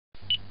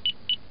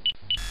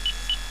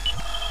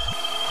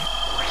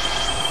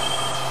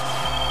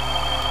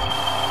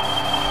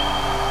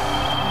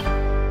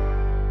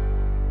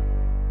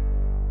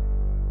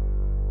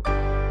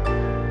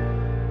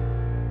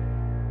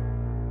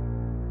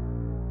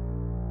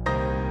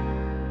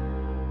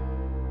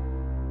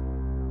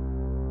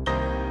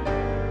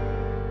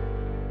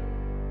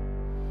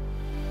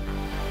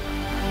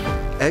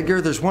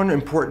Edgar, there's one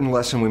important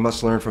lesson we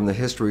must learn from the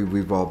history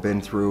we've all been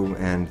through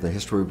and the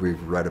history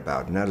we've read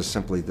about, and that is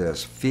simply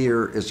this: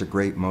 fear is a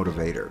great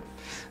motivator.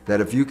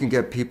 That if you can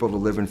get people to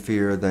live in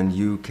fear, then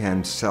you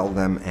can sell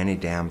them any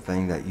damn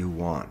thing that you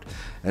want.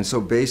 And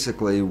so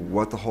basically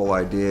what the whole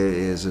idea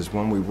is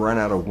when we run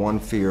out of one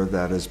fear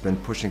that has been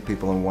pushing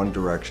people in one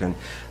direction,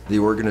 the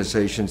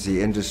organizations, the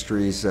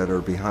industries that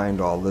are behind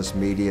all this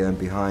media and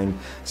behind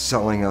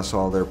selling us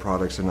all their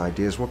products and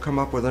ideas will come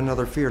up with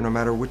another fear, no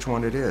matter which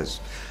one it is.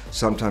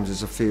 Sometimes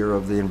it's a fear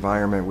of the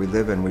environment we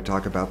live in. We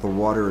talk about the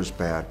water is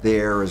bad, the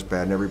air is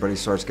bad, and everybody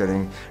starts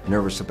getting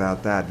nervous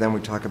about that. Then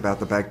we talk about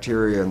the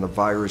bacteria and the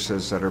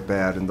viruses that are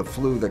bad and the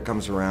flu that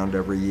comes around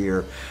every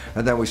year.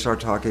 And then we start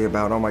talking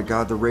about, oh my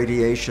God, the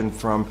radiation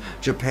from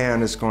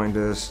Japan is going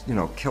to,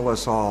 kill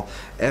us all.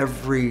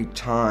 Every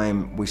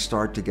time we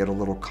start to get a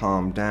little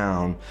calmed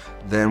down,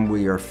 then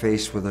we are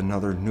faced with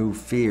another new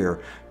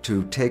fear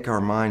to take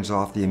our minds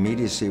off the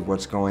immediacy of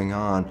what's going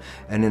on.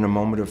 And in a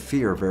moment of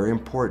fear, very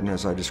important,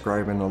 as I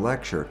describe in the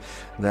lecture,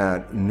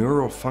 that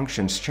neural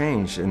functions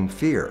change in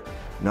fear.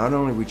 Not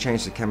only we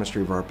change the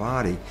chemistry of our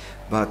body,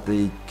 but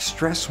the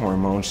stress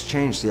hormones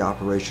change the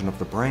operation of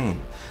the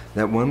brain.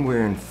 That when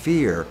we're in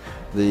fear,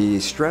 the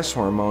stress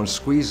hormones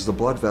squeeze the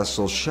blood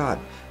vessels shut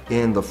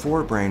in the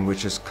forebrain,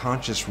 which is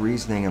conscious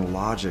reasoning and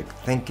logic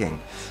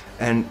thinking,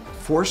 and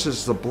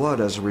forces the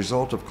blood, as a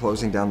result of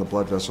closing down the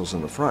blood vessels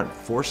in the front,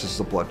 forces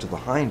the blood to the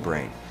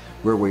hindbrain,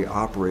 where we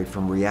operate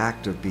from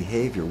reactive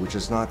behavior, which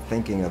is not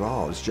thinking at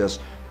all, it's just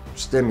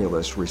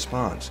stimulus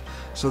response.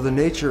 So the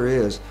nature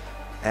is,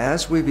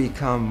 as we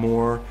become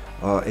more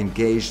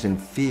engaged in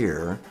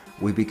fear,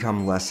 we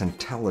become less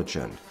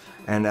intelligent,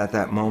 and at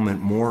that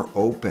moment more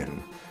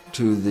open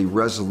to the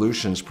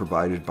resolutions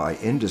provided by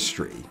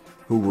industry,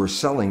 who were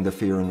selling the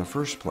fear in the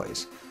first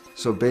place.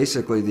 So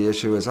basically the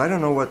issue is, I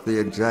don't know what the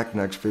exact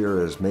next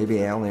fear is. Maybe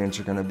aliens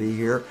are going to be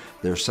here.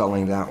 They're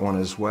selling that one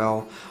as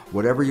well.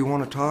 Whatever you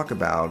want to talk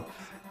about,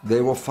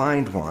 they will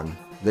find one,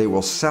 they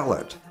will sell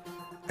it,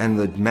 and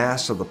the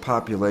mass of the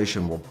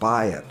population will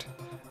buy it.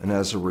 And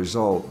as a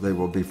result, they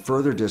will be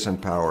further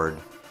disempowered,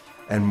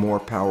 and more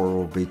power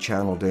will be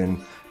channeled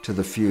in to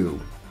the few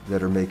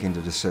that are making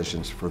the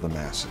decisions for the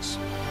masses.